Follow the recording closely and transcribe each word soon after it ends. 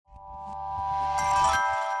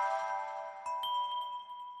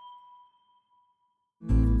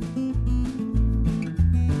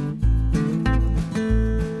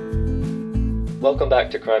Welcome back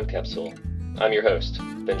to Crime Capsule. I'm your host,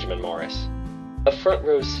 Benjamin Morris. A front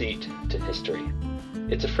row seat to history.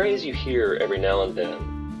 It's a phrase you hear every now and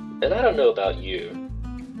then, and I don't know about you,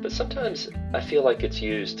 but sometimes I feel like it's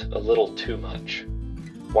used a little too much.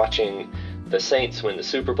 Watching the Saints win the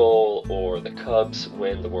Super Bowl or the Cubs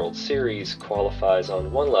win the World Series qualifies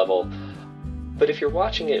on one level, but if you're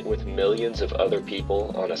watching it with millions of other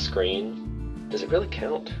people on a screen, does it really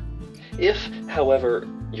count? If, however,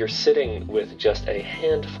 you're sitting with just a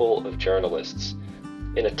handful of journalists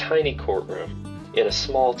in a tiny courtroom, in a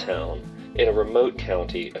small town, in a remote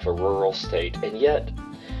county of a rural state, and yet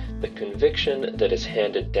the conviction that is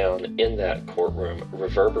handed down in that courtroom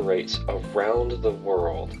reverberates around the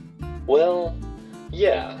world. Well,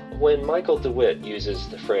 yeah, when Michael DeWitt uses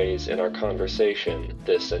the phrase in our conversation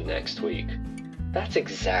this and next week, that's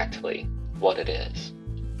exactly what it is.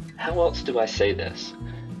 How else do I say this?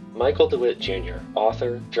 Michael DeWitt Jr.,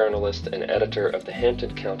 author, journalist, and editor of the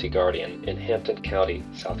Hampton County Guardian in Hampton County,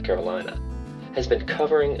 South Carolina, has been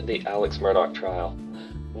covering the Alex Murdaugh trial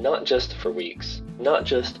not just for weeks, not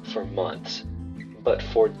just for months, but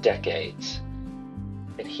for decades.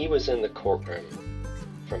 And he was in the courtroom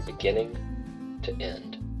from beginning to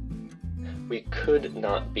end. We could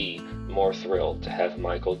not be more thrilled to have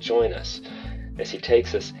Michael join us as he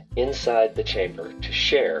takes us inside the chamber to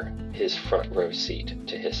share his front row seat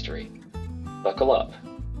to history. Buckle up,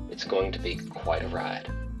 it's going to be quite a ride.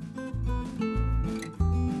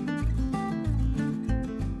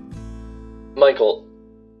 Michael,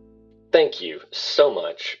 thank you so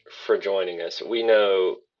much for joining us. We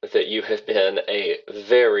know that you have been a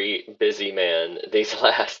very busy man these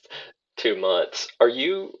last 2 months. Are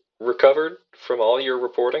you recovered from all your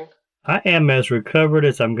reporting? I am as recovered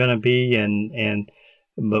as I'm going to be,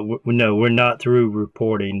 but no, we're not through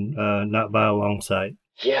reporting, not by a long sight.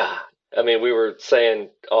 Yeah. I mean, we were saying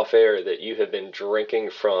off air that you have been drinking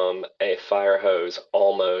from a fire hose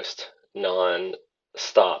almost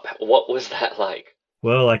non-stop. What was that like?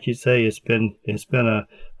 Well, like you say, it's been a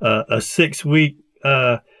 6-week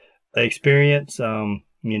experience.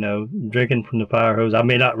 Drinking from the fire hose. I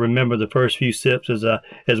may not remember the first few sips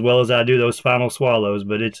as well as I do those final swallows,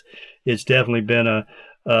 but it's definitely been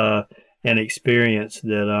an experience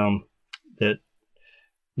that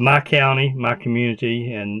my county, my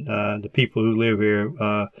community, and the people who live here,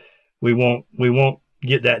 we won't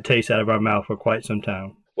get that taste out of our mouth for quite some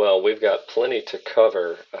time. Well, we've got plenty to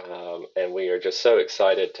cover, and we are just so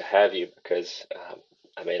excited to have you because,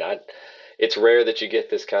 it's rare that you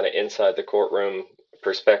get this kind of inside the courtroom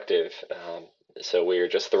perspective, so we are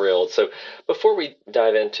just thrilled. So before we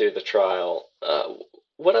dive into the trial,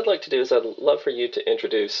 what I'd like to do is I'd love for you to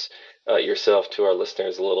introduce yourself to our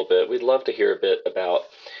listeners a little bit. We'd love to hear a bit about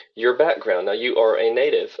your background. Now, you are a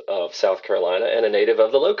native of South Carolina and a native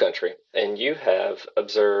of the Lowcountry, and you have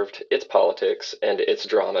observed its politics and its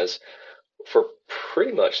dramas for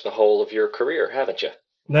pretty much the whole of your career, haven't you?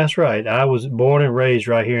 That's right. I was born and raised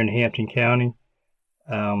right here in Hampton County.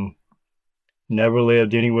 Never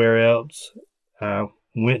lived anywhere else.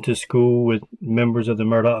 Went to school with members of the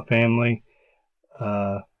Murdaugh family.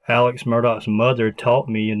 Alex Murdaugh's mother taught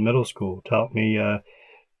me in middle school, taught me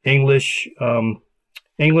English and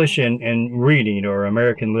reading, or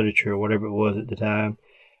American literature, or whatever it was at the time.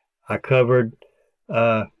 I covered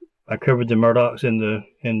the Murdaughs in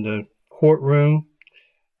the courtroom.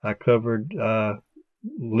 I covered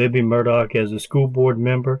Libby Murdaugh as a school board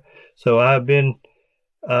member. So I've been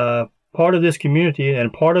part of this community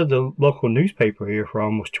and part of the local newspaper here for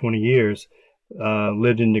almost 20 years.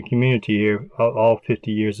 Lived in the community here all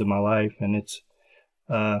 50 years of my life, and it's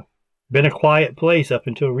been a quiet place up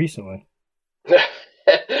until recently.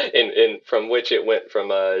 and from which it went from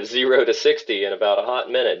 0 to 60 in about a hot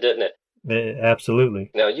minute, didn't it? Absolutely.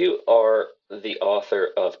 Now, you are the author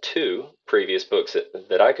of 2 previous books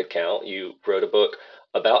that I could count. You wrote a book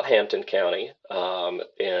about Hampton County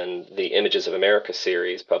in the Images of America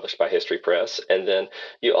series published by History Press. And then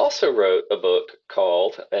you also wrote a book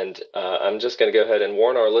called, and I'm just going to go ahead and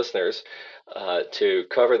warn our listeners to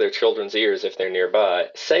cover their children's ears if they're nearby,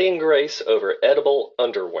 Saying Grace Over Edible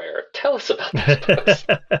Underwear. Tell us about those books.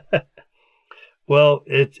 Well,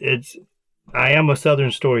 I am a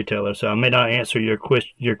Southern storyteller, so I may not answer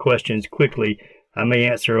your questions quickly. I may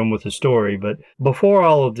answer them with a story. But before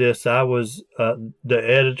all of this, I was the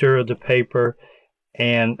editor of the paper,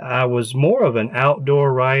 and I was more of an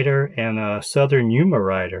outdoor writer and a Southern humor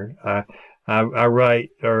writer. I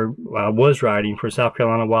was writing for South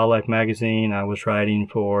Carolina Wildlife Magazine. I was writing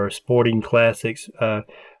for Sporting Classics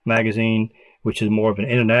magazine, which is more of an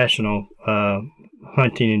international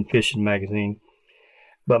hunting and fishing magazine.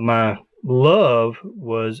 But my love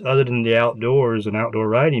was, other than the outdoors and outdoor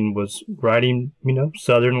writing, was writing,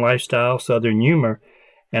 Southern lifestyle, Southern humor.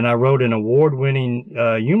 And I wrote an award-winning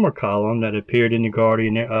humor column that appeared in the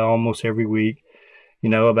Guardian almost every week,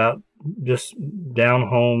 about just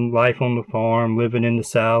down-home life on the farm, living in the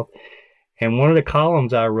South. And one of the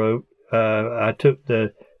columns I wrote, I took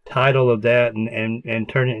the title of that and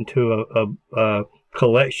turned it into a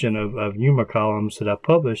collection of humor columns that I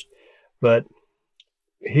published. But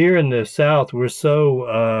here in the South, we're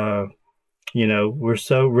so,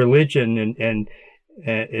 religion and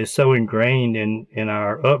is so ingrained in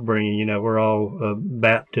our upbringing. We're all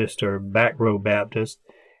Baptist or back row Baptist,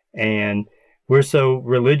 and we're so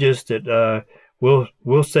religious that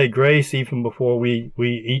we'll say grace even before we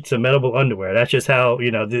eat some edible underwear. That's just how,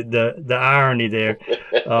 the irony there.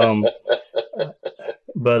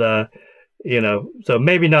 But so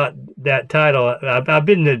maybe not that title. I've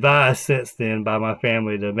been advised since then by my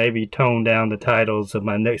family to maybe tone down the titles of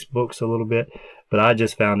my next books a little bit, but I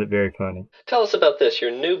just found it very funny. Tell us about this. Your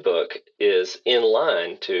new book is in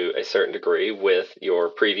line to a certain degree with your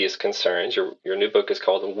previous concerns. Your new book is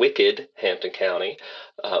called Wicked Hampton County,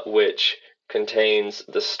 which contains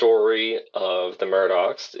the story of the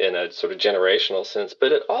Murdaughs in a sort of generational sense,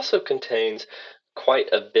 but it also contains quite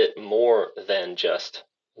a bit more than just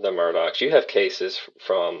the Murdaughs. You have cases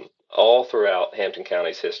from all throughout Hampton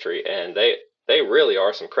County's history, and they really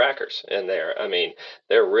are some crackers in there. I mean,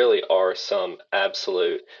 there really are some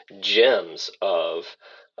absolute gems of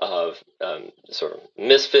sort of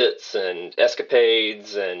misfits and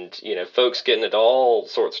escapades, and folks getting into all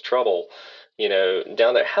sorts of trouble,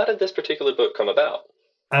 down there. How did this particular book come about?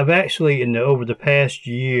 I've actually, over the past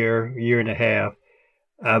year and a half,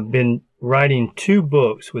 I've been writing 2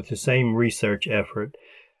 books with the same research effort.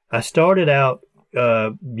 I started out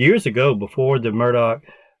years ago, before the Murdaugh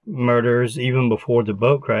murders, even before the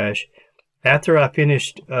boat crash. After I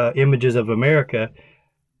finished Images of America,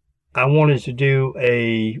 I wanted to do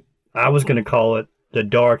I was going to call it the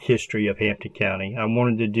dark history of Hampton County. I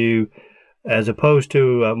wanted to do, as opposed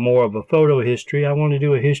to more of a photo history, I wanted to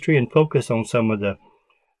do a history and focus on some of the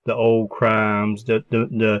old crimes,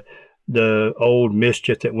 the old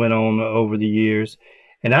mischief that went on over the years.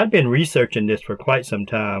 And I'd been researching this for quite some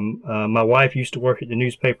time. My wife used to work at the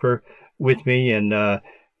newspaper with me, and I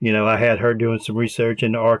had her doing some research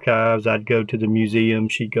in the archives. I'd go to the museum,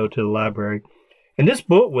 she'd go to the library. And this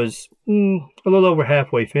book was a little over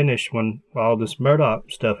halfway finished when all this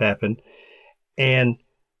Murdaugh stuff happened. And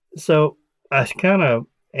so I kind of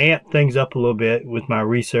amped things up a little bit with my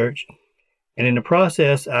research. And in the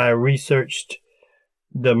process, I researched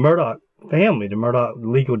the Murdaugh family, the Murdaugh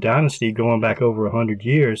legal dynasty, going back over 100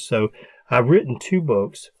 years. So I've written 2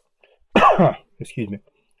 books. Excuse me.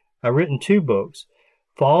 I've written 2 books.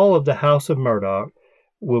 Fall of the House of Murdaugh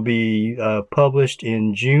will be published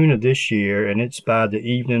in June of this year, and it's by the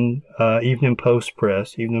Evening Post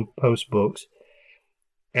Press, Evening Post Books.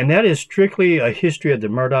 And that is strictly a history of the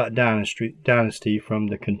Murdaugh dynasty from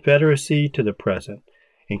the Confederacy to the present,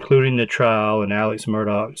 including the trial and Alex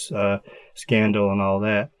Murdaugh's scandal and all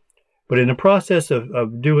that. But in the process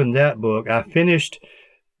of doing that book, I finished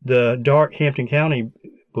the Dark Hampton County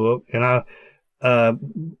book, and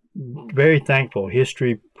I'm very thankful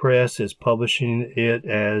History Press is publishing it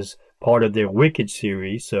as part of their Wicked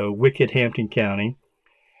series, so Wicked Hampton County.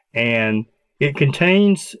 And it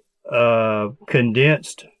contains a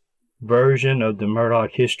condensed version of the Murdaugh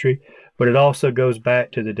history, but it also goes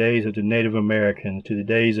back to the days of the Native Americans, to the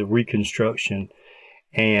days of Reconstruction.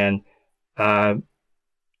 And I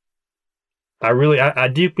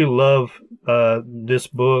deeply love this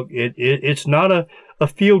book. It's not a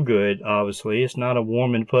feel-good, obviously. It's not a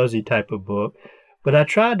warm and fuzzy type of book, but I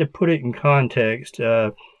tried to put it in context.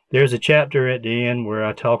 There's a chapter at the end where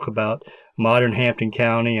I talk about modern Hampton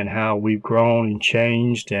County and how we've grown and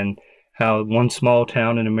changed, and how one small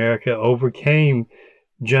town in America overcame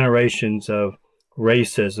generations of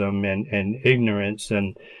racism and ignorance.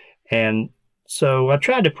 And so I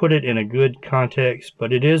tried to put it in a good context,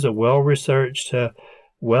 but it is a well-researched,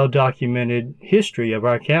 well-documented history of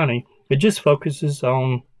our county. It just focuses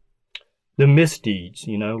on the misdeeds.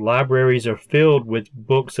 Libraries are filled with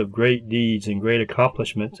books of great deeds and great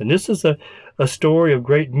accomplishments. And this is a story of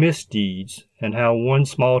great misdeeds and how one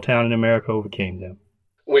small town in America overcame them.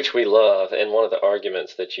 Which we love. And one of the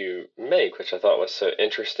arguments that you make, which I thought was so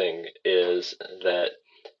interesting, is that,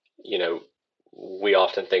 we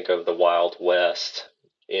often think of the Wild West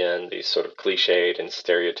in these sort of cliched and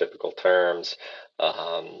stereotypical terms,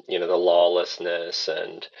 the lawlessness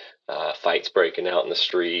and fights breaking out in the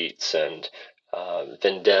streets and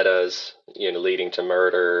vendettas, leading to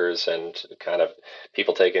murders and kind of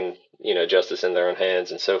people taking justice in their own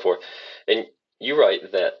hands and so forth. And you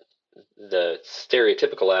write that the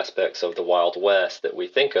stereotypical aspects of the Wild West that we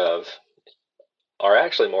think of are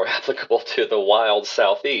actually more applicable to the wild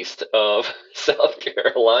southeast of South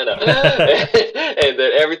Carolina. And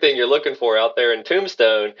that everything you're looking for out there in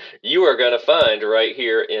Tombstone, you are going to find right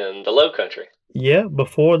here in the Lowcountry. Yeah,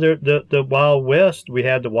 before the Wild West, we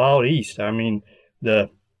had the Wild East. I mean,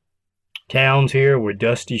 the towns here were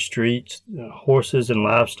dusty streets, horses and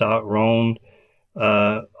livestock roamed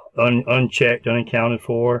unchecked, unaccounted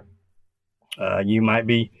for. You might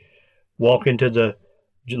be walking to the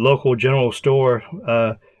local general store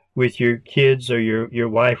with your kids or your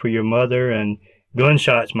wife or your mother, and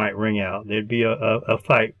gunshots might ring out. There'd be a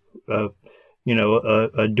fight, a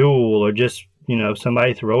duel, or just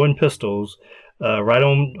somebody throwing pistols right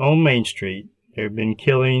on Main Street. There have been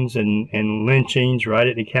killings and lynchings right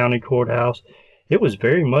at the county courthouse. It was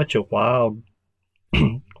very much a wild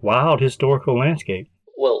historical landscape.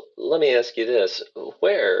 Well, let me ask you this.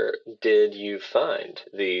 Where did you find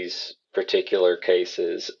these particular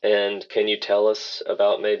cases? And can you tell us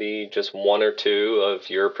about maybe just one or two of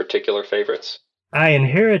your particular favorites? I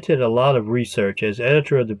inherited a lot of research. As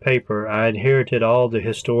editor of the paper, I inherited all the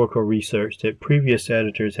historical research that previous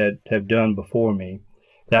editors have done before me.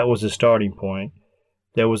 That was the starting point.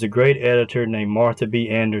 There was a great editor named Martha B.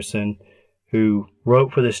 Anderson who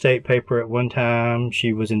wrote for the state paper at one time.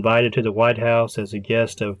 She was invited to the White House as a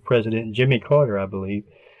guest of President Jimmy Carter, I believe,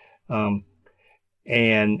 and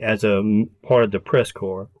as a part of the press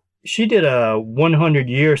corps. She did a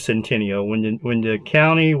 100-year centennial. When the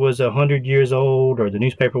county was 100 years old, or the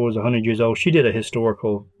newspaper was 100 years old, she did a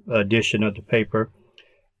historical edition of the paper,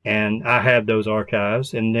 and I have those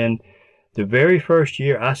archives. And then the very first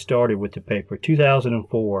year I started with the paper,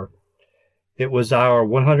 2004, it was our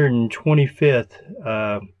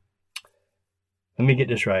 125th, let me get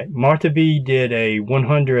this right. Martha B. did a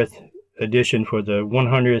 100th edition for the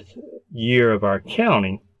 100th year of our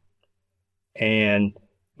county, and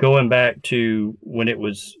going back to when it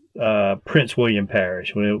was Prince William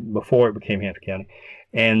Parish, before it became Hampton County.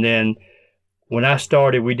 And then when I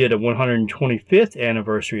started, we did a 125th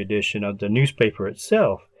anniversary edition of the newspaper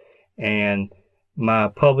itself. And my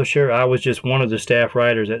publisher, I was just one of the staff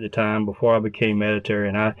writers at the time before I became editor,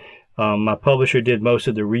 and my publisher did most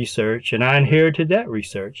of the research, and I inherited that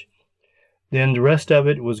research. Then the rest of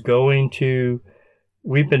it was going to,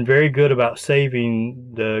 we've been very good about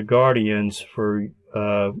saving the Guardians for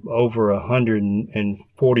over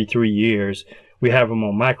 143 years. We have them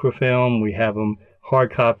on microfilm. We have them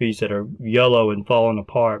hard copies that are yellow and falling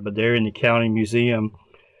apart, but they're in the county museum.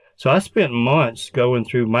 So I spent months going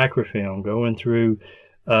through microfilm, going through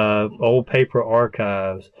old paper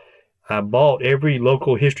archives. I bought every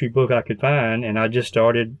local history book I could find, and I just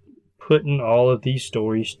started putting all of these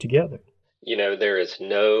stories together. There is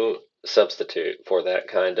no substitute for that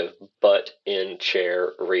kind of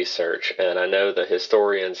butt-in-chair research. And I know the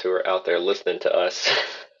historians who are out there listening to us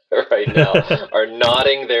right now are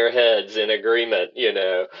nodding their heads in agreement.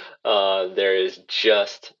 There is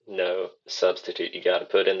just no substitute. You got to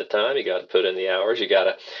put in the time, you got to put in the hours, you got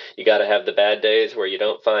to have the bad days where you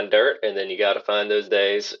don't find dirt, and then you got to find those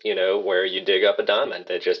days, where you dig up a diamond.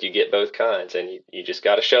 You get both kinds, and you just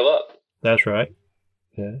got to show up. That's right.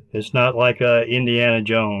 Yeah. It's not like Indiana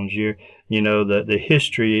Jones. The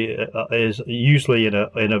history is usually in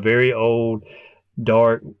a very old,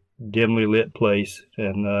 dark, dimly lit place,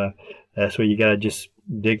 and that's where you got to just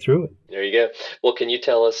dig through it. There you go. Well, can you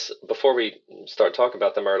tell us, before we start talking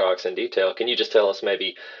about the Murdaughs in detail, can you just tell us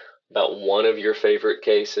maybe about one of your favorite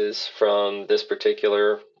cases from this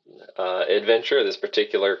particular adventure, this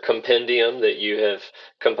particular compendium that you have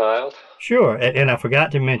compiled? Sure. And I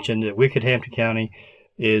forgot to mention that Wicked Hampton County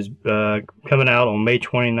is coming out on May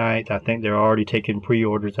 29th. I think they're already taking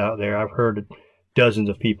pre-orders out there. I've heard dozens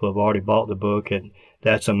of people have already bought the book, and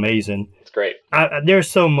that's amazing. It's great.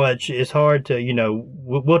 There's so much. It's hard to,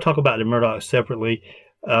 we'll talk about the Murdaughs separately.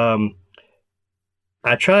 I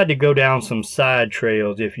tried to go down some side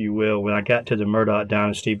trails, if you will, when I got to the Murdaugh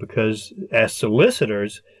dynasty, because as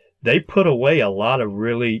solicitors, they put away a lot of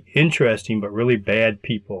really interesting but really bad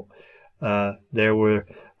people. There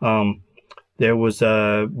was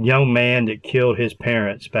a young man that killed his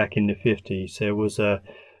parents back in the 50s. There was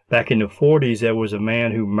back in the 40s, there was a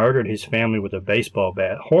man who murdered his family with a baseball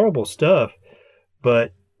bat. Horrible stuff,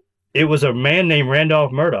 but it was a man named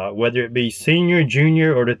Randolph Murdaugh, whether it be senior,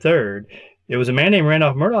 junior, or the third. It was a man named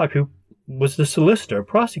Randolph Murdaugh who was the solicitor,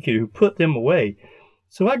 prosecutor, who put them away.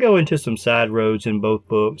 So I go into some side roads in both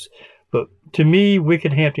books. But to me,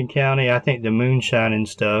 Wicked Hampton County, I think the moonshining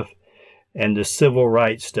stuff, and the civil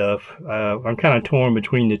rights stuff. I'm kind of torn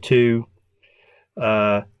between the two.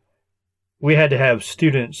 We had to have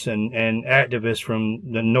students and activists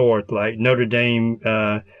from the north, like Notre Dame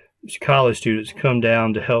college students, come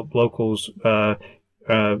down to help locals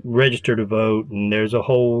register to vote, and there's a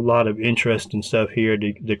whole lot of interest and stuff here.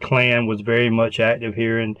 The Klan was very much active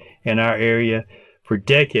here in our area for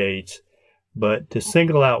decades, but to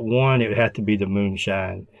single out one, it would have to be the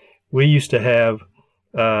moonshine. We used to have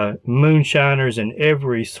moonshiners in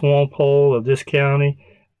every swamp hole of this county.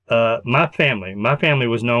 My family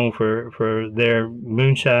was known for their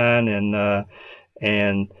moonshine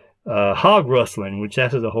and hog rustling, which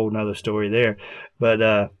that's a whole nother story there.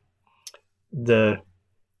 But the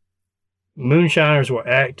moonshiners were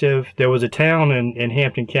active. There was a town in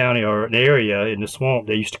Hampton County, or an area in the swamp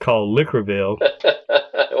they used to call Liquorville.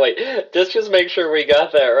 Wait, just make sure we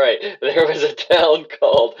got that right. There was a town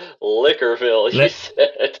called Liquorville, you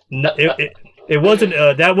said. No, it wasn't.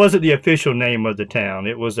 That wasn't the official name of the town.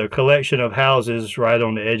 It was a collection of houses right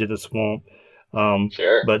on the edge of the swamp.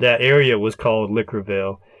 Sure. But that area was called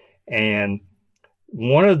Liquorville, and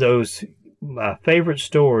one of my favorite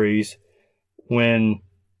stories, when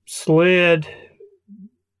SLED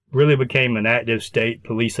really became an active state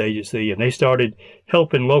police agency, and they started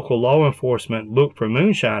helping local law enforcement look for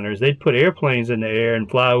moonshiners. They'd put airplanes in the air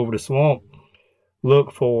and fly over the swamp,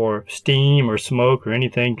 look for steam or smoke or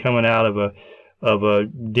anything coming out of a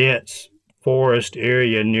dense forest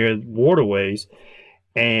area near waterways.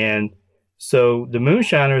 And so the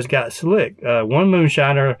moonshiners got slick. One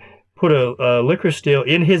moonshiner put a liquor still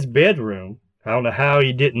in his bedroom. I don't know how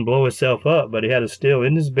he didn't blow himself up, but he had a still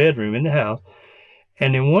in his bedroom in the house.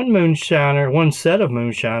 And then one set of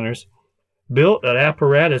moonshiners built an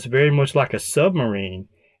apparatus very much like a submarine,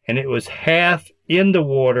 and it was half in the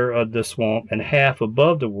water of the swamp and half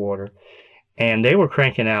above the water. And they were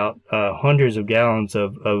cranking out hundreds of gallons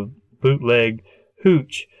of bootleg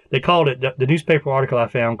hooch. They called it, the newspaper article I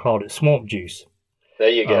found called it swamp juice. There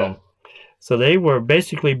you go. So they were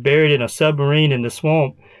basically buried in a submarine in the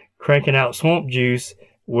swamp, cranking out swamp juice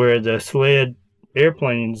where the SLED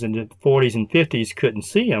airplanes in the 40s and 50s couldn't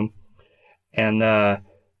see them. And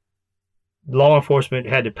law enforcement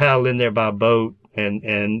had to paddle in there by boat,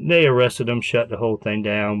 and they arrested them, shut the whole thing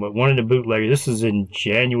down. But one of the bootleggers, this is in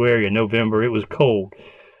January or November, it was cold.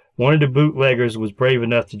 One of the bootleggers was brave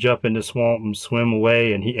enough to jump in the swamp and swim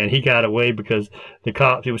away, and he got away because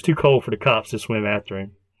it was too cold for the cops to swim after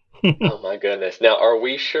him. Oh my goodness. Now, are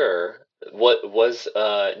we sure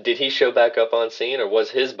did he show back up on scene, or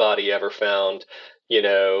was his body ever found,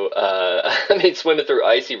 swimming through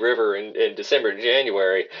icy river in December and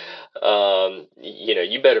January?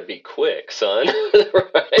 You better be quick, son,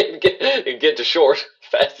 right? Get to shore as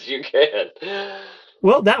fast as you can.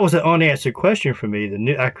 Well, that was an unanswered question for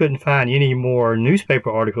me. I couldn't find any more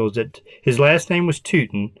newspaper articles that his last name was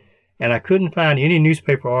Tootin, and I couldn't find any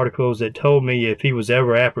newspaper articles that told me if he was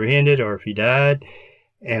ever apprehended or if he died.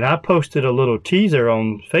 And I posted a little teaser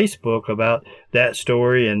on Facebook about that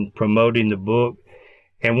story and promoting the book.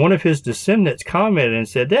 And one of his descendants commented and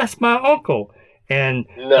said, "That's my uncle." And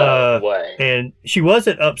no way. And she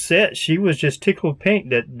wasn't upset. She was just tickled pink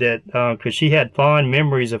that because she had fond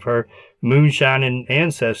memories of her moonshining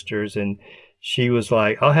ancestors. And she was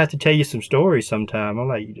like, "I'll have to tell you some stories sometime." I'm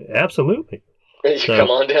like, "Absolutely." So, come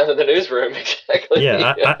on down to the newsroom. Exactly.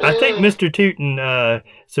 Yeah, I think Mr. Tootin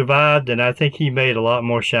survived, and I think he made a lot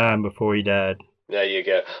more shine before he died. There you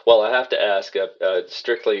go. Well, I have to ask a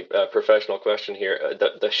strictly professional question here.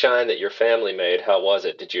 The shine that your family made, how was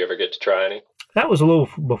it? Did you ever get to try any? That was a little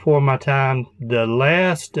before my time. The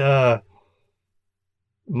last,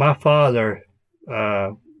 my father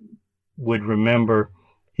would remember,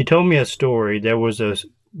 he told me a story. There was a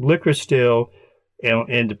liquor still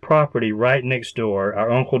in the property right next door.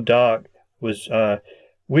 Our Uncle Doc was,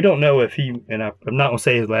 we don't know if and I'm not going to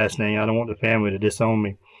say his last name. I don't want the family to disown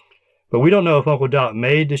me. But we don't know if Uncle Doc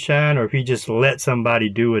made the shine or if he just let somebody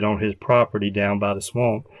do it on his property down by the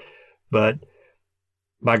swamp. But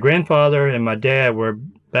my grandfather and my dad were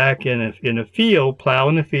back in a field,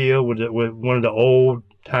 plowing the field with one of the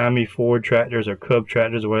old-timey Ford tractors or Cub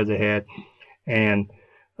tractors or whatever they had. And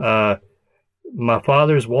my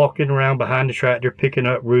father's walking around behind the tractor picking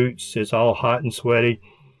up roots. It's all hot and sweaty.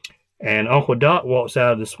 And Uncle Doc walks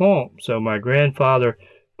out of the swamp. So my grandfather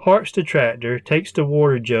parks the tractor, takes the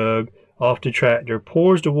water jug off the tractor,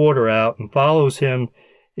 pours the water out, and follows him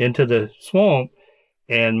into the swamp.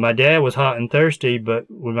 And my dad was hot and thirsty, but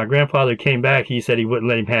when my grandfather came back, he said he wouldn't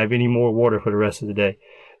let him have any more water for the rest of the day.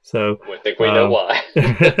 So I think we know why.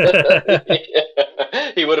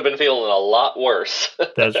 He would have been feeling a lot worse.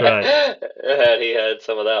 That's right. Had he had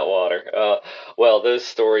some of that water. Well, those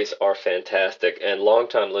stories are fantastic, and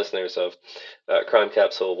longtime listeners of Crime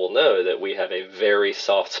Capsule will know that we have a very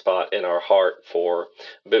soft spot in our heart for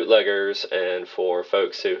bootleggers and for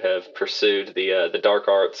folks who have pursued the dark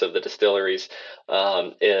arts of the distilleries.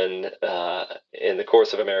 In the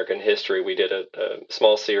course of American history, we did a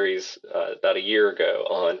small series about a year ago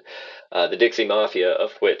on the Dixie Mafia,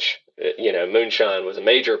 of which moonshine was a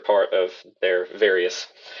major part of their various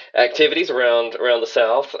activities around the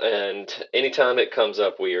South. And anytime it comes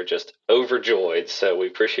up, we are just overjoyed. So we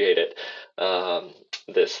appreciate it.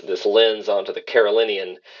 This lens onto the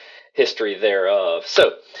Carolinian history thereof.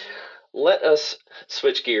 So let us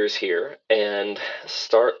switch gears here and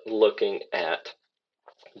start looking at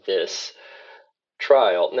this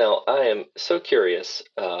trial. Now, I am so curious,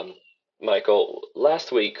 Michael.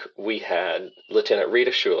 Last week we had Lieutenant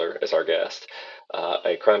Rita Schuler as our guest,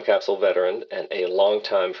 a Crime Capsule veteran and a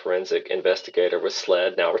longtime forensic investigator with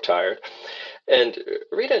SLED, now retired. And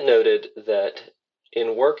Rita noted that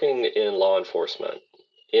in working in law enforcement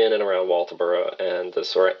in and around Walterboro and the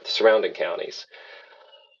surrounding counties,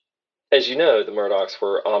 as you know, the Murdaughs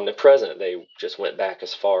were omnipresent. They just went back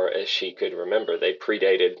as far as she could remember. They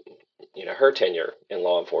predated, her tenure in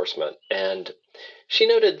law enforcement. And she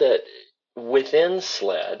noted that within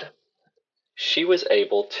SLED, she was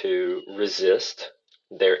able to resist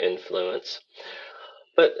their influence.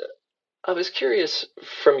 But I was curious,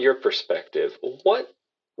 from your perspective, what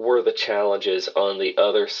were the challenges on the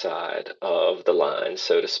other side of the line,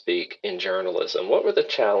 so to speak, in journalism? What were the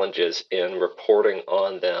challenges in reporting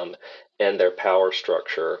on them and their power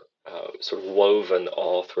structure sort of woven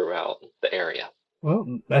all throughout the area?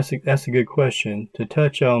 Well, that's a good question. To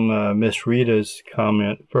touch on Miss Rita's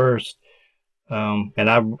comment first, and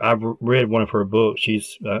I've read one of her books.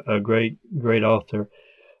 She's a great author.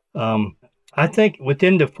 I think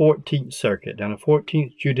within the 14th Circuit, now the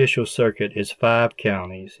 14th Judicial Circuit is 5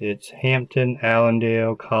 counties. It's Hampton,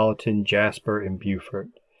 Allendale, Colleton, Jasper, and Beaufort.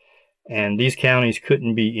 And these counties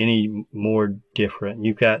couldn't be any more different.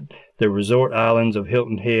 You've got the resort islands of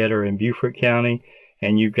Hilton Head are in Beaufort County,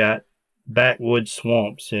 and you've got backwoods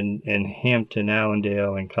swamps in Hampton,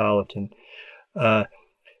 Allendale, and Colleton.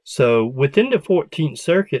 So within the 14th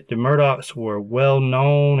Circuit, the Murdaughs were well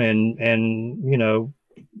known and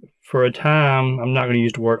for a time, I'm not going to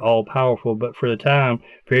use the word all powerful, but for the time,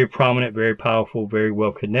 very prominent, very powerful, very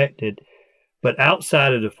well connected. But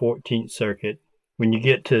outside of the 14th Circuit, when you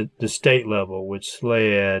get to the state level with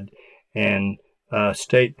SLED and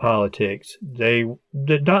state politics, they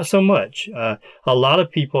did not so much. A lot of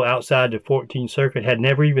people outside the 14th Circuit had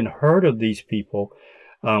never even heard of these people,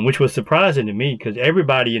 which was surprising to me because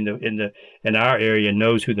everybody in our area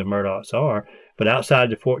knows who the Murdaughs are. But outside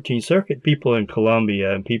the 14th Circuit, people in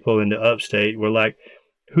Columbia and people in the upstate were like,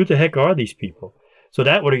 who the heck are these people? So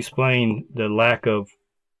that would explain the lack of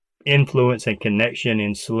influence and connection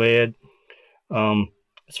in SLED.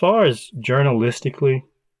 As far as journalistically,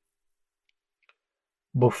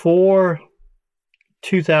 before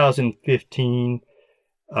 2015,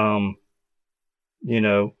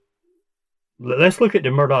 let's look at the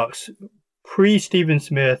Murdaughs pre-Stephen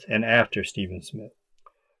Smith and after Stephen Smith.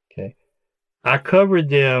 Okay. I covered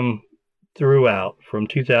them throughout from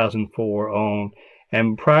 2004 on,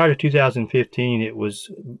 and prior to 2015, it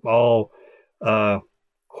was all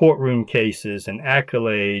courtroom cases and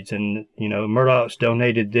accolades, and Murdaughs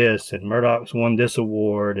donated this, and Murdaughs won this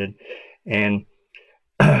award, and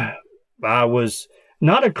I was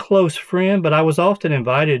not a close friend, but I was often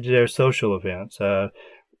invited to their social events.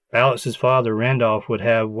 Alex's father, Randolph, would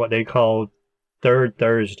have what they called Third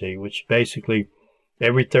Thursday, which basically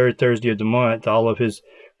every third Thursday of the month, all of his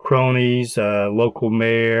cronies, local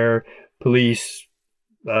mayor, police,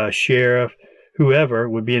 sheriff, whoever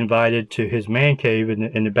would be invited to his man cave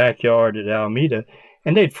in the backyard at Alameda,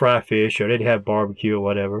 and they'd fry fish or they'd have barbecue or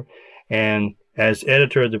whatever. And as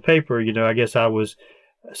editor of the paper, I guess I was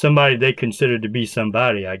somebody they considered to be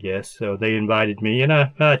somebody, I guess. So they invited me, and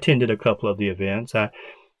I attended a couple of the events. I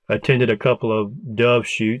attended a couple of dove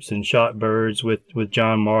shoots and shot birds with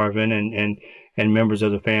John Marvin and members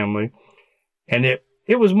of the family. And it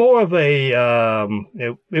was more of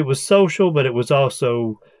it was social, but it was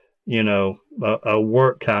also, a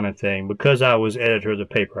work kind of thing. Because I was editor of the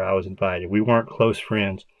paper, I was invited. We weren't close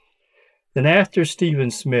friends. Then after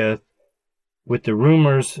Stephen Smith, with the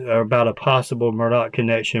rumors about a possible Murdaugh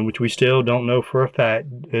connection, which we still don't know for a fact,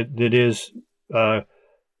 it is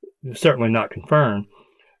certainly not confirmed,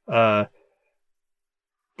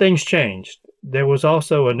 things changed. There was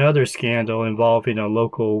also another scandal involving a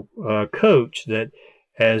local coach that,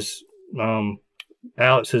 as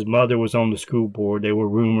Alex's mother was on the school board. There were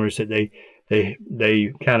rumors that they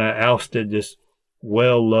kind of ousted this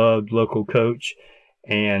well-loved local coach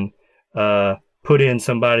and put in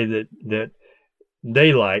somebody that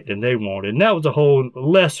they liked and they wanted. And that was a whole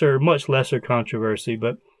much lesser controversy.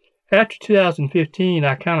 But after 2015,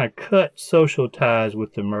 I kind of cut social ties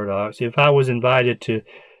with the Murdaughs. If I was invited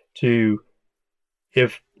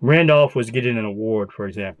if Randolph was getting an award, for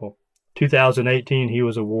example, 2018, he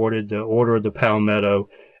was awarded the Order of the Palmetto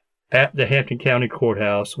at the Hampton County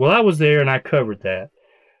Courthouse. Well, I was there and I covered that.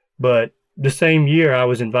 But the same year, I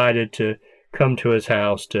was invited to come to his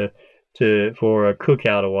house for a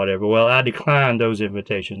cookout or whatever. Well, I declined those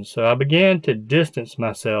invitations. So I began to distance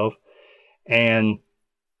myself. And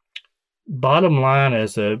bottom line,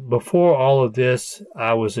 before all of this,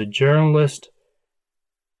 I was a journalist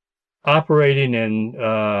operating in,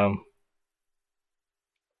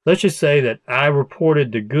 let's just say that I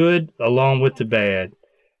reported the good along with the bad.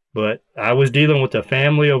 But I was dealing with a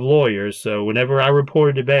family of lawyers, so whenever I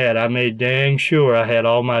reported the bad, I made dang sure I had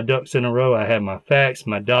all my ducks in a row. I had my facts,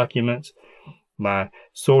 my documents, my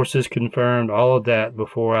sources confirmed, all of that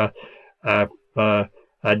before I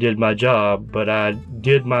did my job. But I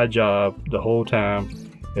did my job the whole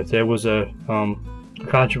time. If there was a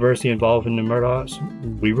controversy involving the Murdaughs,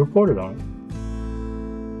 we reported on it.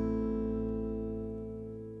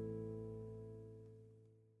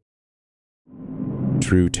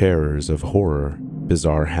 True terrors of horror,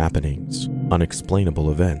 bizarre happenings,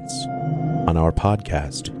 unexplainable events. On our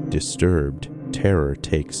podcast, Disturbed, terror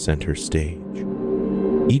takes center stage.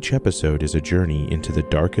 Each episode is a journey into the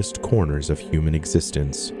darkest corners of human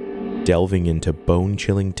existence, delving into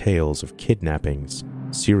bone-chilling tales of kidnappings,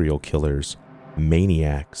 serial killers,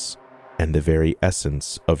 maniacs, and the very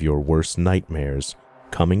essence of your worst nightmares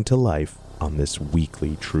coming to life on this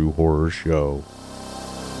weekly true horror show.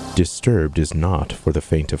 Disturbed is not for the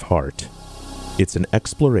faint of heart. It's an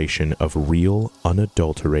exploration of real,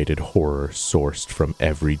 unadulterated horror sourced from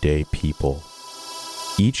everyday people.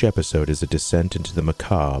 Each episode is a descent into the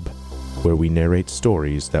macabre, where we narrate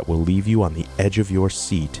stories that will leave you on the edge of your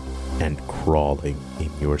seat and crawling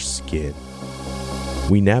in your skin.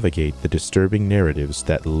 We navigate the disturbing narratives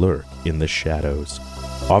that lurk in the shadows,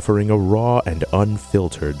 offering a raw and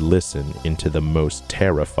unfiltered listen into the most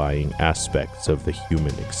terrifying aspects of the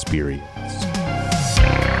human experience.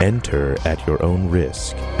 Enter at your own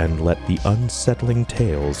risk and let the unsettling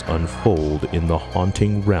tales unfold in the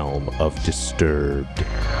haunting realm of Disturbed.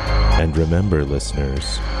 And remember,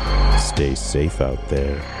 listeners, stay safe out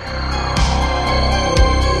there.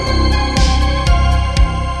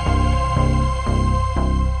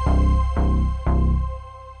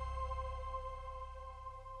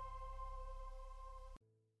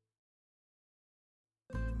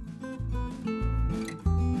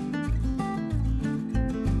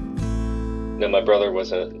 Now, my brother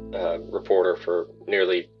was a reporter for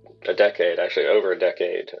nearly a decade, actually over a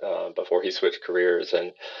decade, before he switched careers.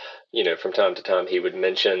 And, from time to time, he would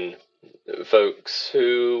mention folks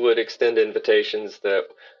who would extend invitations that,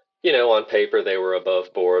 on paper they were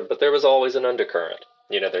above board, but there was always an undercurrent.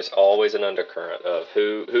 There's always an undercurrent of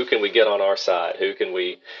who can we get on our side? Who can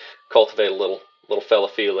we cultivate a little fella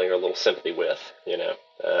feeling or a little sympathy with?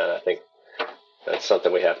 I think that's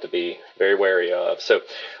something we have to be very wary of. So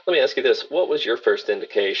let me ask you this. What was your first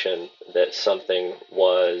indication that something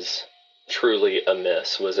was truly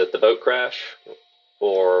amiss? Was it the boat crash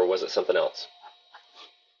or was it something else?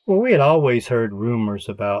 Well, we had always heard rumors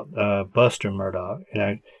about Buster Murdaugh.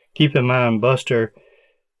 Keep in mind, Buster,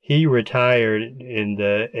 he retired in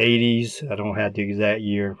the 80s. I don't have the exact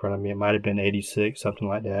year in front of me. It might have been 86, something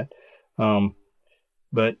like that.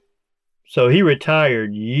 So he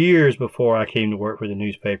retired years before I came to work for the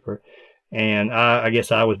newspaper. And I guess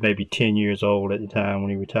I was maybe 10 years old at the time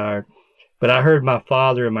when he retired. But I heard my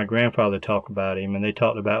father and my grandfather talk about him, and they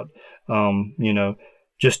talked about,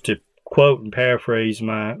 just to quote and paraphrase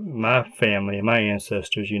my family and my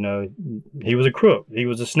ancestors, he was a crook. He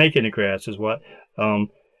was a snake in the grass is what,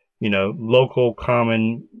 local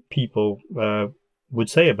common people would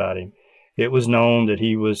say about him. It was known that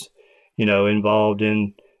he was, involved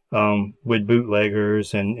in with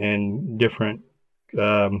bootleggers and different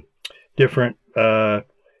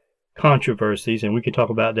controversies, and we could talk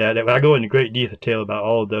about that. I go into great detail about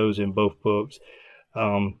all of those in both books.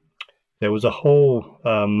 There was a whole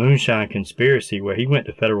moonshine conspiracy where he went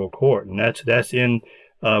to federal court, and that's in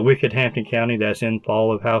Wicked, Hampton County. That's in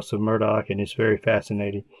Fall of House of Murdaugh, and it's very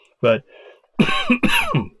fascinating. But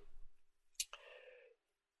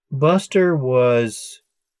Buster was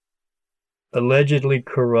allegedly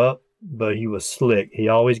corrupt, but he was slick. He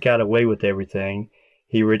always got away with everything.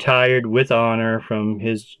 He retired with honor from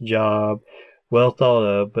his job, well thought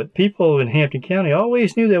of. But people in Hampton County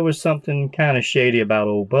always knew there was something kind of shady about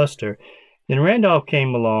old Buster. Then Randolph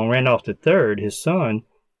came along, Randolph III, his son,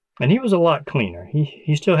 and he was a lot cleaner.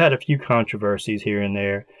 He still had a few controversies here and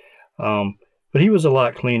there, but he was a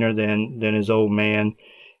lot cleaner than his old man.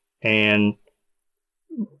 And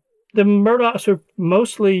the Murdaughs are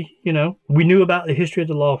mostly, we knew about the history of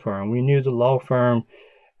the law firm. We knew the law firm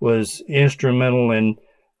was instrumental in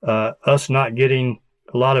us not getting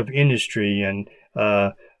a lot of industry and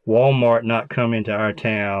Walmart not coming to our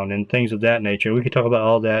town and things of that nature. We could talk about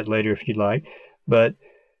all that later if you'd like. But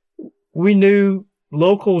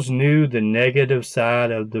locals knew the negative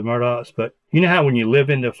side of the Murdaughs. But you know how when you live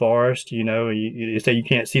in the forest, you say you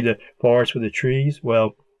can't see the forest with the trees?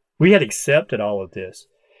 Well, we had accepted all of this.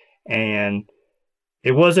 And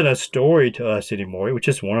it wasn't a story to us anymore. It was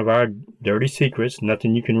just one of our dirty secrets,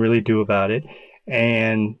 nothing you can really do about it.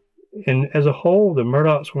 And as a whole, the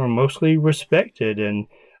Murdaughs were mostly respected, and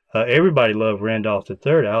everybody loved Randolph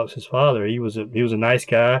III, Alex's father. He was a nice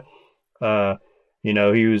guy.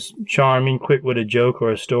 He was charming, quick with a joke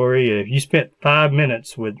or a story. If you spent 5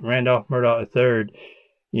 minutes with Randolph Murdaugh III,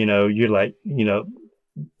 you're like,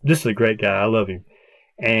 this is a great guy. I love him.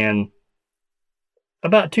 And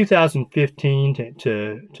about 2015,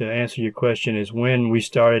 to answer your question, is when we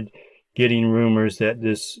started getting rumors that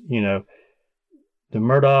this, the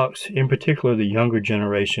Murdaughs, in particular the younger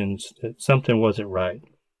generations, that something wasn't right.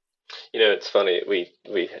 It's funny.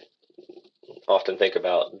 We often think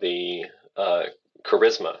about the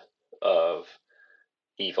charisma of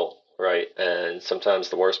evil, right? And sometimes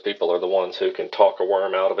the worst people are the ones who can talk a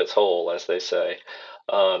worm out of its hole, as they say.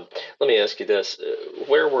 Let me ask you this.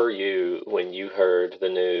 Where were you when you heard the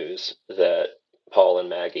news that Paul and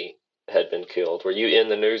Maggie had been killed? Were you in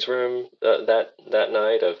the newsroom that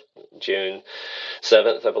night of June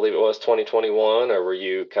 7th, I believe it was, 2021, or were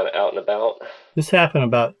you kind of out and about? This happened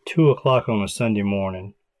about 2 o'clock on a Sunday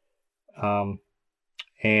morning, and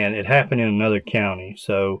it happened in another county.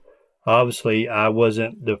 So obviously I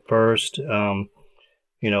wasn't the first. A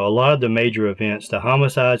lot of the major events, the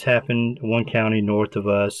homicides happened one county north of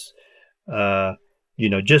us,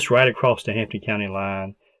 just right across the Hampton County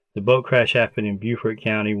line. The boat crash happened in Beaufort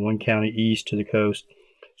County, one county east to the coast.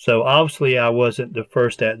 So obviously I wasn't the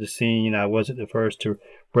first at the scene. I wasn't the first to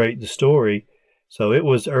break the story. So it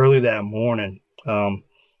was early that morning,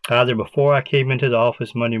 either before I came into the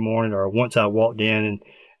office Monday morning or once I walked in,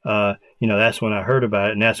 and, that's when I heard about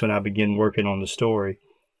it, and that's when I began working on the story.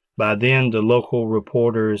 By then, the local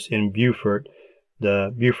reporters in Beaufort,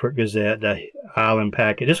 the Beaufort Gazette, the Island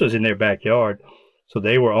Packet, this was in their backyard. So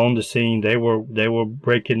they were on the scene. They were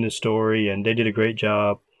breaking the story, and they did a great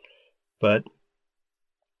job. But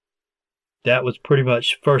that was pretty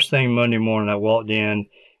much first thing Monday morning. I walked in,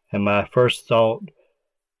 and my first thought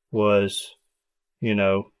was,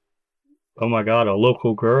 oh my God, a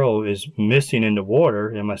local girl is missing in the water.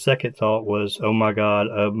 And my second thought was, oh my God,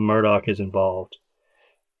 a Murdaugh is involved.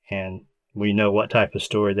 And we know what type of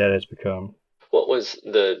story that has become. What was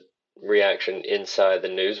the reaction inside the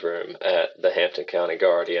newsroom at the Hampton County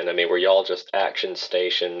Guardian? I mean, were y'all just action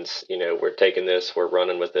stations? We're taking this, we're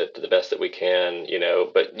running with it to the best that we can,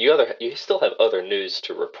 but you still have other news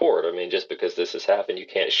to report. I mean, just because this has happened, you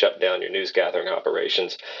can't shut down your news gathering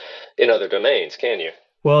operations in other domains, can you?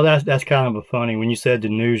 Well, that's kind of funny. When you said the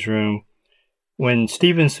newsroom, when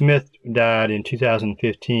Stephen Smith died in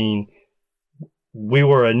 2015, we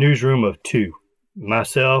were a newsroom of two.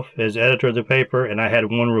 Myself as editor of the paper, and I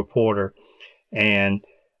had one reporter. And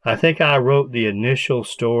I think I wrote the initial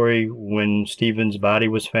story when Stephen's body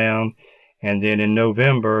was found. And then in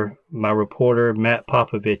November, my reporter, Matt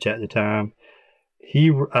Popovich at the time,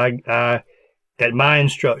 at my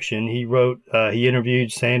instruction, he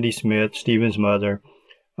interviewed Sandy Smith, Stephen's mother,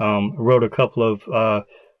 wrote a couple of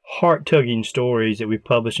heart-tugging stories that we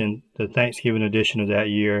published in the Thanksgiving edition of that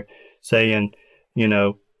year, saying,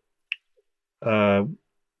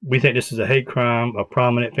 we think this is a hate crime. A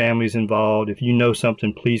prominent family's involved. If you know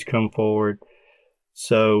something, please come forward.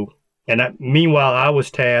 So, meanwhile, I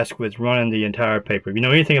was tasked with running the entire paper. If you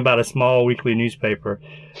know anything about a small weekly newspaper,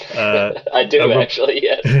 I do actually,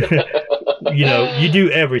 yes. You do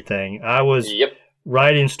everything. I was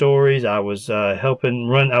writing stories. I was helping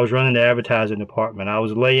run. I was running the advertising department. I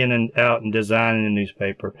was laying out and designing the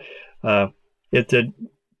newspaper. If the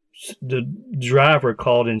driver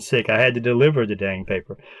called in sick, I had to deliver the dang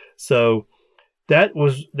paper. So that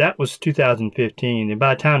was 2015. And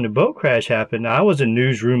by the time the boat crash happened, I was a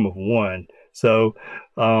newsroom of one. So,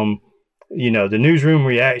 the newsroom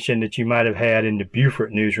reaction that you might have had in the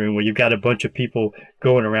Beaufort newsroom, where you've got a bunch of people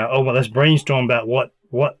going around, oh, well, let's brainstorm about what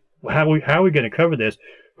how are we going to cover this?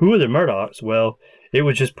 Who are the Murdaughs? Well, it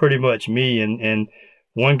was just pretty much me and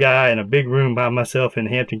one guy in a big room by myself in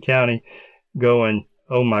Hampton County going,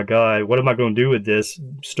 oh my God, what am I going to do with this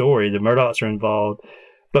story? The Murdaughs are involved.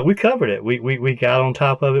 But we covered it. We got on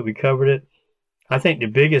top of it. We covered it. I think the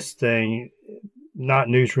biggest thing, not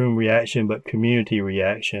newsroom reaction, but community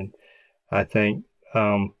reaction. I think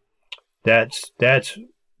that's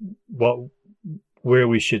where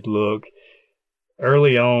we should look.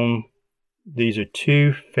 Early on, these are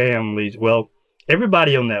two families. Well,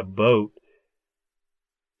 everybody on that boat,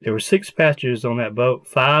 there were 6 passengers on that boat.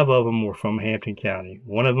 5 of them were from Hampton County.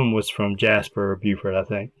 One of them was from Jasper or Beaufort, I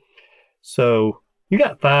think. So you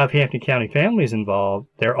got 5 Hampton County families involved.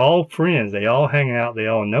 They're all friends. They all hang out. They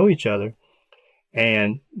all know each other.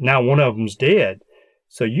 And now one of them's dead.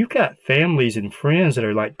 So you've got families and friends that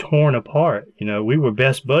are like torn apart. You know, we were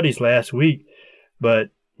best buddies last week, but,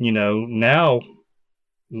 you know, now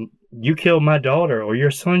you killed my daughter, or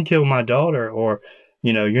your son killed my daughter, or,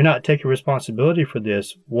 you know, you're not taking responsibility for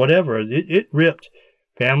this, whatever. It ripped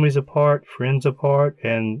families apart, friends apart,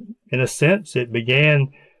 and in a sense, it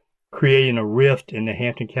began creating a rift in the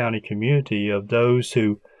Hampton County community of those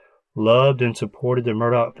who loved and supported the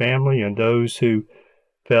Murdaugh family and those who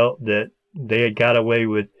felt that they had got away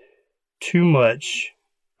with too much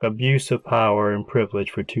abuse of power and privilege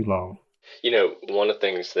for too long. You know, one of the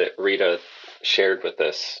things that Rita shared with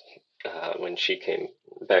us when she came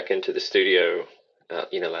back into the studio,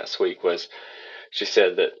 last week, was she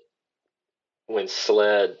said that when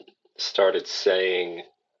SLED started saying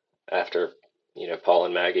after, Paul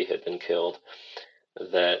and Maggie had been killed,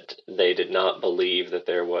 that they did not believe that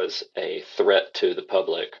there was a threat to the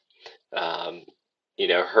public,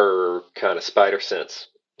 her kind of spider sense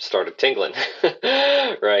started tingling,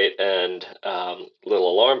 right? And little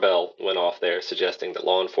alarm bell went off there suggesting that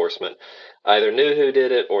law enforcement either knew who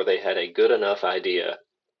did it or they had a good enough idea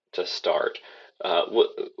to start.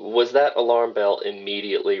 Was that alarm bell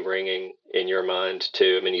immediately ringing in your mind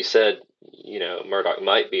too? I mean, you said, Murdaugh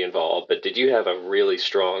might be involved, but did you have a really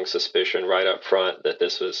strong suspicion right up front that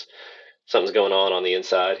this was something's going on the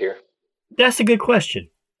inside here? That's a good question.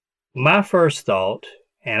 My first thought,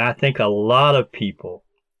 and I think a lot of people,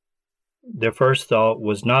 their first thought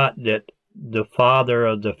was not that the father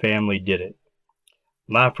of the family did it.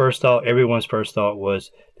 My first thought, everyone's first thought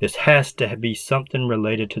was, this has to be something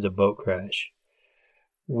related to the boat crash.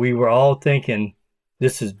 We were all thinking,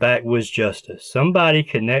 this is backwoods justice. Somebody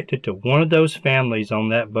connected to one of those families on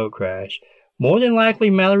that boat crash, more than likely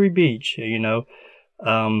Mallory Beach, they've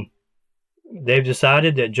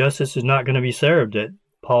decided that justice is not going to be served, that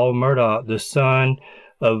Paul Murdaugh, the son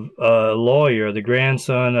of a lawyer, the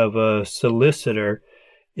grandson of a solicitor,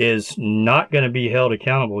 is not going to be held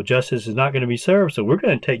accountable. Justice is not going to be served, so we're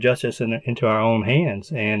going to take justice into our own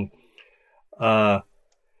hands. And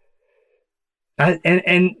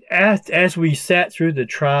as we sat through the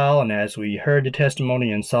trial and as we heard the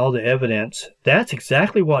testimony and saw the evidence, that's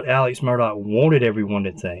exactly what Alex Murdaugh wanted everyone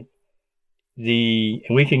to think.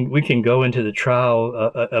 And we can go into the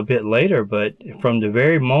trial a bit later, but from the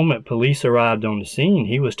very moment police arrived on the scene,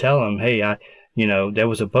 he was telling them, hey, there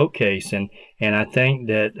was a boat case, and I think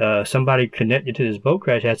that somebody connected to this boat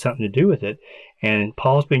crash had something to do with it. And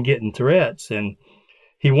Paul's been getting threats, and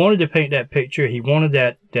he wanted to paint that picture. He wanted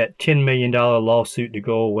that $10 million lawsuit to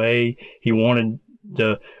go away. He wanted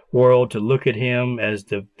the world to look at him as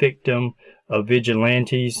the victim of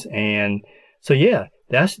vigilantes. And so, yeah,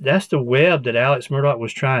 that's the web that Alex Murdaugh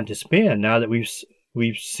was trying to spin now that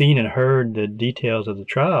we've seen and heard the details of the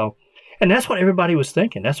trial. And that's what everybody was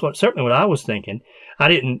thinking. That's certainly what I was thinking.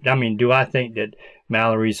 Do I think that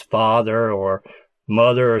Mallory's father or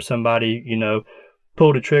mother or somebody,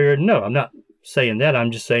 pulled a trigger? No, I'm not saying that.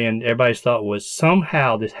 I'm just saying everybody's thought was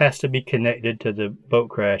somehow this has to be connected to the boat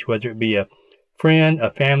crash, whether it be a friend,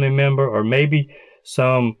 a family member, or maybe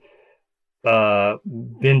some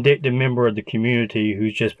vindictive member of the community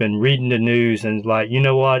who's just been reading the news and is like, you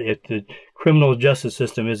know what, if the criminal justice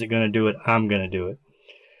system isn't going to do it, I'm going to do it.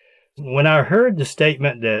 When I heard the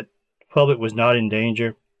statement that the public was not in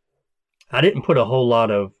danger, I didn't put a whole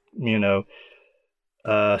lot of,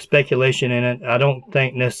 speculation in it. I don't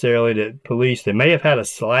think necessarily that police, they may have had a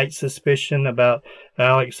slight suspicion about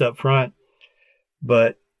Alex up front,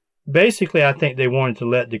 but basically I think they wanted to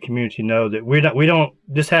let the community know that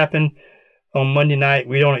this happened on Monday night.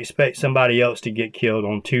 We don't expect somebody else to get killed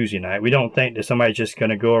on Tuesday night. We don't think that somebody's just going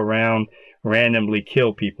to go around randomly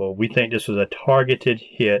kill people. We think this was a targeted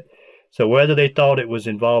hit. So whether they thought it was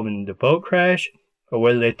involving the boat crash or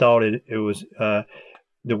whether they thought it was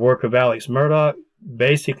the work of Alex Murdaugh,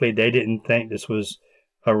 basically they didn't think this was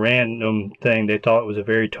a random thing. They thought it was a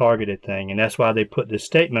very targeted thing, and that's why they put this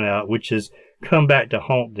statement out, which has come back to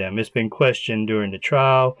haunt them. It's been questioned during the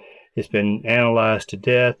trial. It's been analyzed to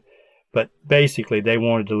death. But basically, they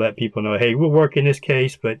wanted to let people know, hey, we're working this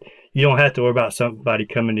case, but you don't have to worry about somebody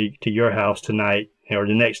coming to your house tonight or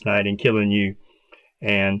the next night and killing you.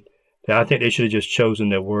 And I think they should have just chosen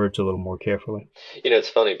their words a little more carefully. It's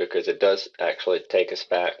funny because it does actually take us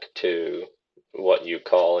back to what you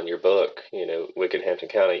call in your book, Wicked Hampton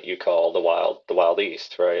County, you call the Wild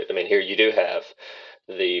East, right? I mean, here you do have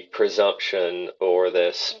the presumption or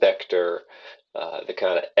the specter, the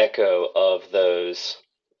kind of echo of those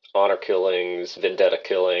honor killings, vendetta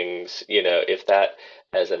killings, if that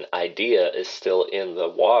as an idea is still in the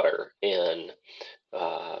water in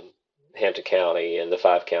Hampton County and the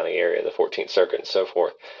 5-county area, the 14th Circuit and so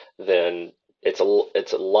forth, then it's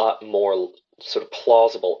a lot more sort of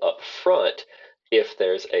plausible up front if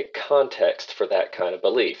there's a context for that kind of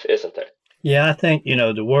belief, isn't there? Yeah, I think,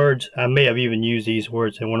 the words, I may have even used these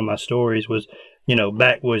words in one of my stories, was,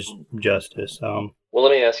 backwoods justice. Well,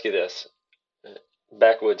 let me ask you this.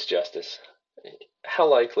 Backwoods justice, how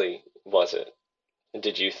likely was it,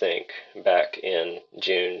 did you think, back in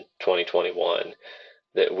June 2021,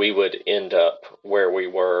 that we would end up where we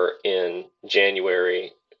were in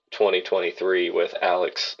January 2023 with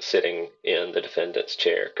Alex sitting in the defendant's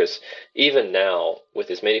chair? Because even now, with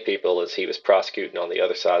as many people as he was prosecuting on the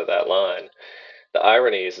other side of that line, the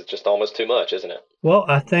irony is just almost too much, isn't it? Well,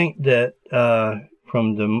 I think that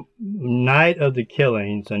from the night of the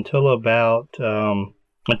killings until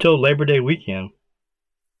Labor Day weekend,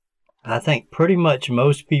 I think pretty much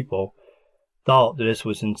most people thought that this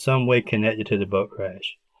was in some way connected to the boat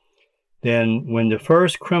crash. Then when the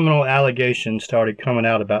first criminal allegations started coming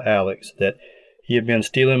out about Alex, that he had been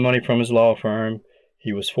stealing money from his law firm,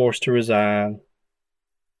 he was forced to resign,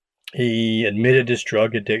 he admitted his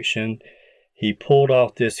drug addiction, he pulled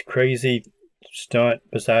off this crazy stunt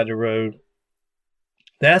beside the road,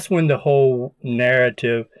 that's when the whole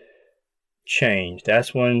narrative changed.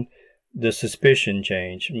 That's when the suspicion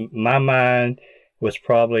changed. My mind was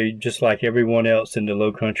probably just like everyone else in the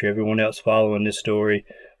Lowcountry, everyone else following this story.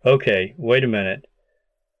 Okay, wait a minute.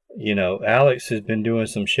 Alex has been doing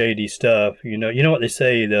some shady stuff. You know what they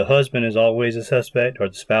say, the husband is always a suspect, or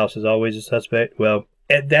the spouse is always a suspect. Well,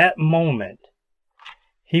 at that moment,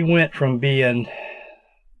 he went from being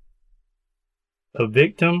a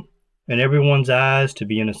victim in everyone's eyes to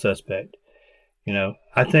being a suspect.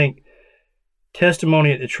 I think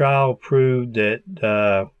testimony at the trial proved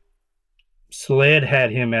that SLED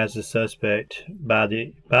had him as a suspect by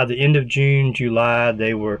the end of June, July.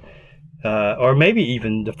 They were, or maybe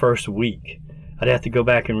even the first week. I'd have to go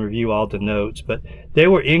back and review all the notes, but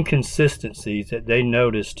there were inconsistencies that they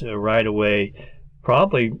noticed right away.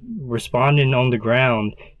 Probably responding on the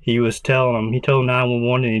ground, he told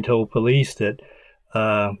 911 and he told police that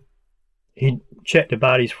he checked the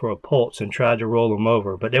bodies for a pulse and tried to roll them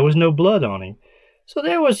over, but there was no blood on him. So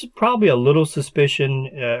there was probably a little suspicion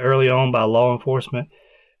early on by law enforcement,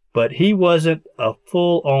 but he wasn't a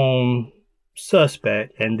full-on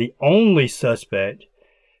suspect, and the only suspect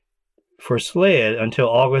for SLED until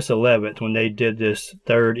August 11th when they did this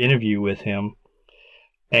third interview with him.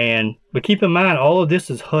 But keep in mind, all of this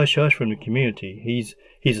is hush-hush from the community.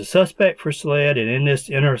 He's a suspect for SLED and in this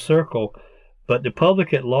inner circle, but the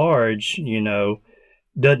public at large,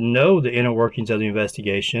 doesn't know the inner workings of the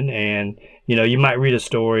investigation. And, you might read a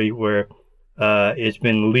story where it's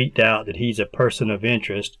been leaked out that he's a person of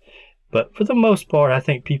interest. But for the most part, I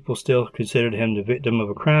think people still considered him the victim of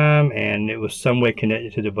a crime, and it was some way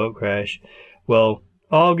connected to the boat crash. Well,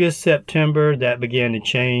 August, September, that began to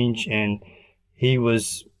change, and he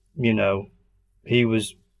was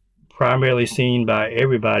primarily seen by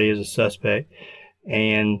everybody as a suspect.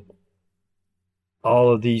 And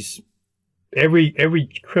all of these, every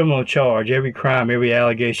criminal charge, every crime, every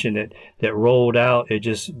allegation that rolled out, it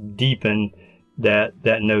just deepened that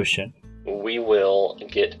notion. We will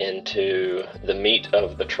get into the meat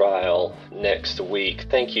of the trial next week.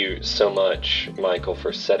 Thank you so much, Michael,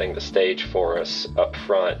 for setting the stage for us up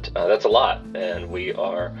front. That's a lot, and we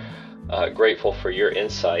are grateful for your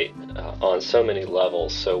insight on so many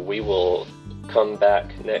levels. So we will come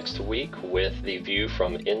back next week with the view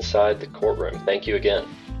from inside the courtroom. Thank you again.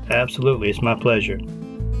 Absolutely. It's my pleasure.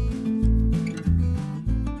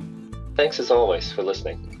 Thanks as always for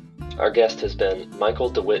listening. Our guest has been Michael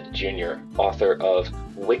DeWitt Jr., author of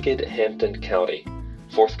Wicked Hampton County,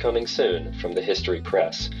 forthcoming soon from the History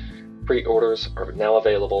Press. Pre-orders are now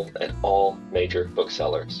available at all major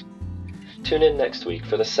booksellers. Tune in next week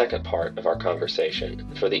for the second part of our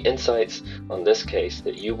conversation, for the insights on this case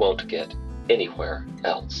that you won't get anywhere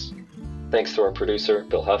else. Thanks to our producer,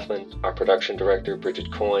 Bill Huffman, our production director,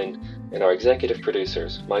 Bridget Coyne, and our executive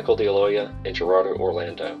producers, Michael D'Aloia and Gerardo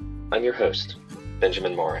Orlando. I'm your host,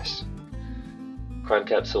 Benjamin Morris. Crime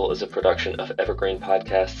Capsule is a production of Evergreen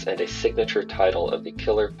Podcasts and a signature title of the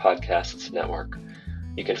Killer Podcasts Network.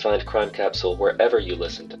 You can find Crime Capsule wherever you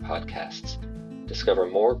listen to podcasts. Discover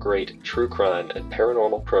more great true crime and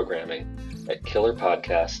paranormal programming at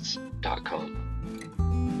killerpodcasts.com.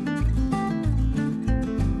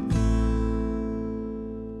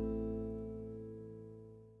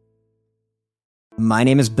 My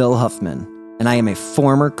name is Bill Huffman, and I am a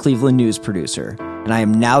former Cleveland news producer, and I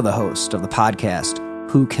am now the host of the podcast,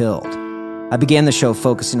 Who Killed? I began the show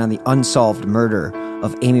focusing on the unsolved murder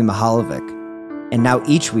of Amy Mihaljevic, and now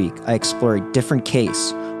each week I explore a different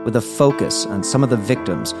case with a focus on some of the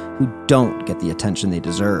victims who don't get the attention they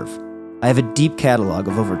deserve. I have a deep catalog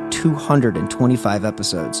of over 225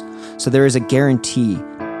 episodes, so there is a guarantee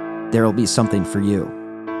there will be something for you.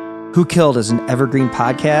 Who Killed is an Evergreen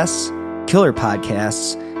Podcasts, Killer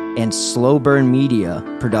Podcasts, and Slow Burn Media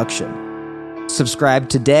production. Subscribe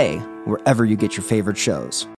today wherever you get your favorite shows.